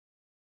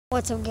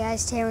What's up,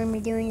 guys? Today we're going to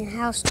be doing a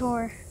house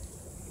tour,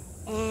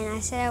 and I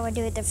said I would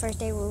do it the first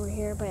day we were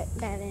here, but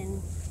that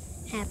didn't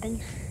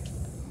happen.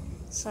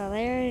 So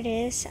there it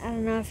is. I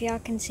don't know if y'all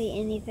can see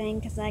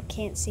anything because I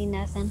can't see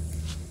nothing.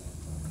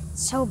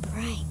 It's so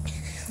bright.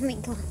 Let me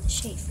go in the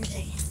shade for a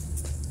second.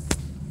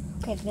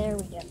 Okay, there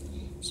we go.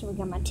 So we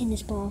got my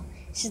tennis ball.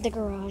 This is the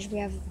garage. We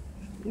have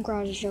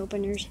garage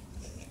openers,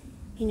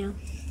 you know.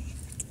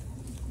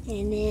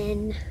 And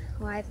then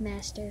Live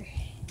Master.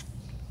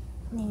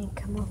 And then you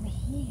come over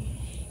here.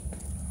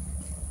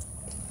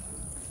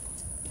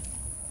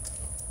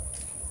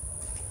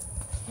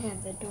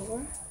 Have the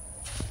doorbell.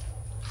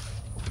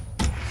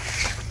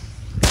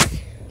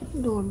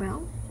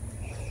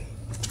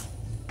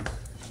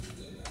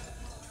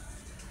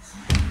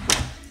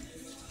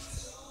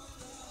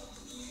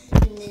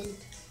 And then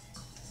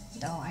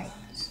the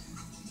lights.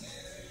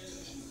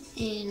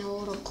 And a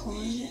little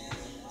closet.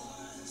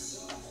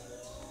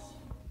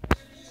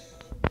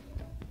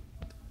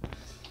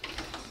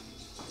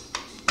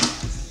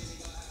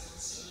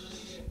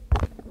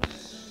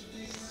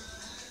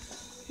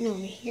 And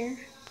over here,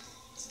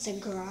 it's the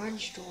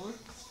garage door.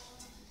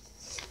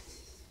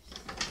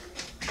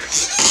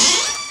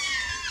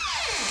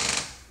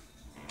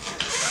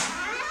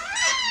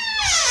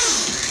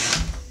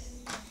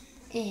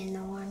 And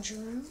the laundry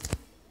room.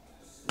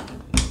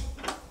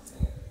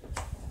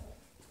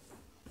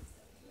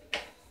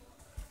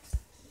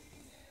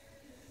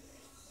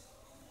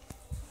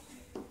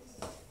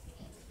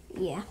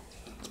 Yeah,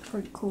 it's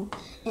pretty cool.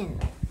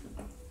 And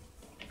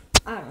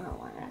I don't know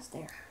why that's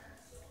there.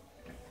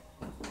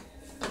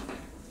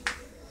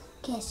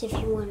 Guess if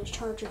you want to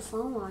charge your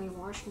phone while you're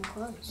washing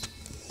clothes.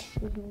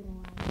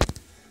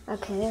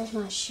 Okay, there's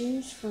my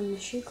shoes from the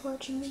shoe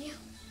collection video.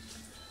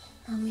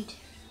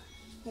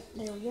 Yep,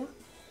 there we go.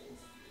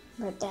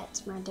 But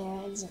that's my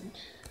dad's and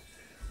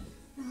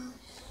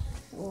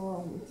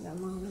my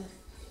mama.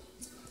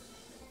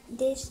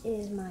 This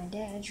is my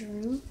dad's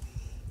room.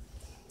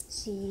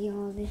 See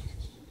all this,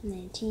 and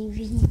then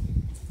TV,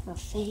 a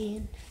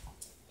fan,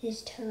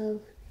 his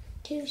tub,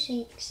 2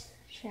 sinks,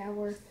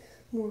 shower,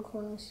 more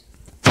clothes.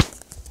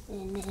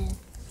 And then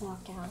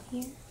walk out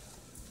here.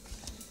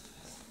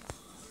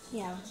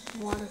 Yeah,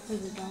 water for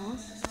the dog.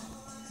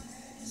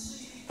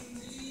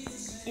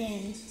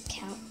 And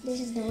couch. This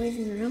is the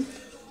living room.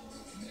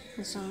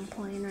 The song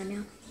playing right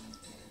now.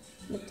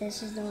 But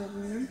this is the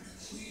living room.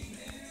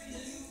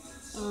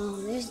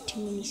 There's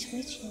too many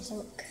switches.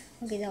 Look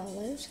at all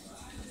those.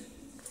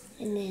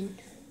 And then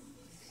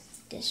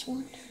this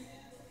one.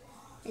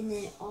 And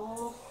then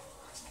all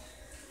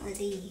of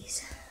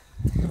these.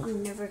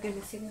 I'm never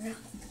gonna figure out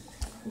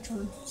which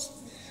ones.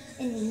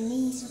 And then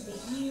these over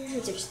here,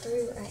 there's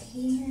 3 right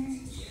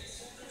here.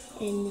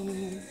 And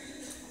then,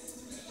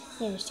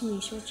 yeah, there's too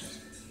many switches.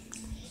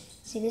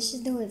 See, this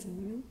is the living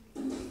room.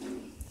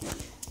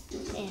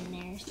 And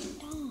there's the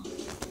dog.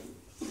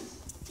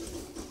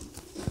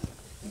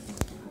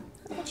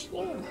 What's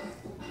you?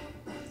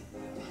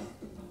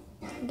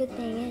 Good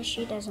thing is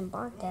she doesn't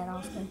bark that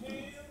often.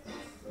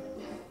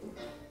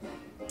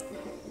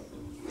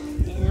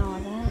 And all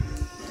that.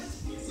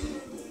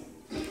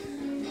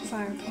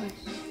 Fireplace.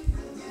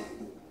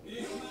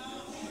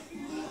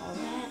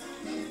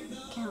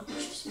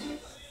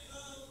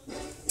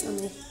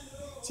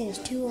 See, there's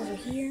 2 over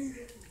here.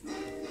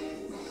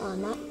 I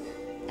don't know.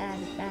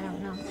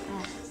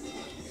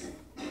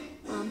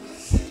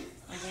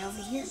 Are they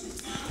over here?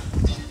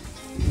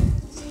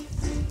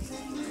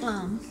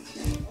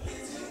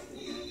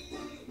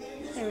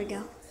 There we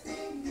go.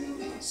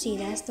 See,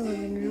 that's the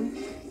living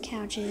room,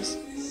 couches,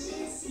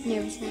 and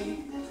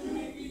everything.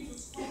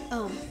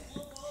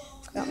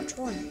 Forgot which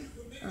one.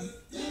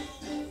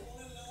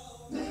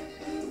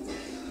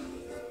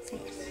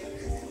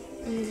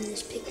 Maybe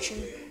this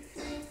picture.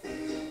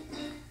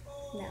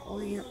 That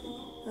lamp,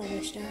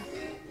 other stuff.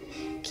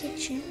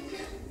 Kitchen.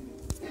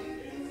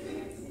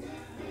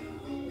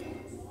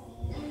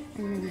 And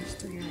then there's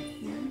 3 right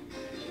here.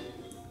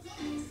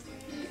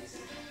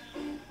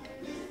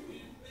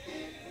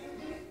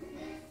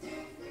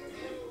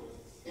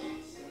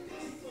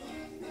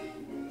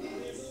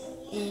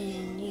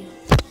 And yeah.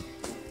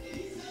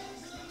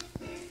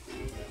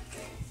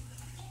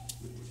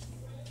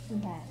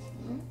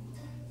 Bathroom.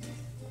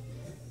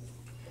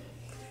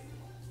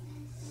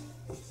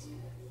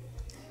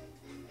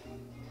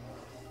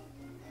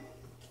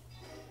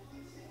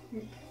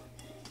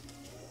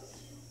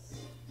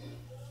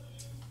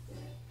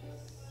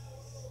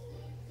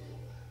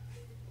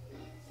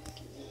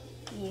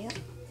 Yep.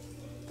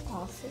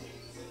 Office.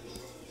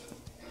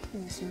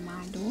 This is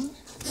my door.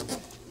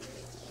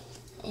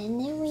 And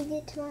then we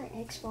get to our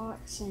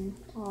Xbox and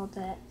all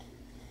that.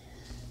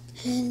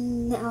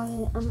 And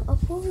I'm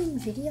uploading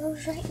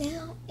videos right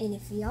now. And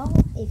if y'all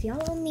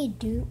want me to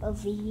do a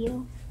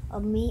video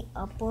of me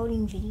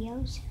uploading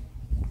videos,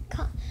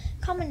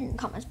 comment in the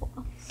comments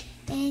below.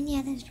 And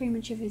yeah, that's pretty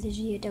much it for this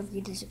video. Don't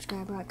forget to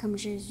subscribe, like,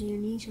 comment, share, see your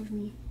needs with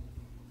me.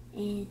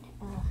 And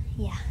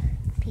yeah,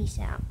 peace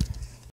out.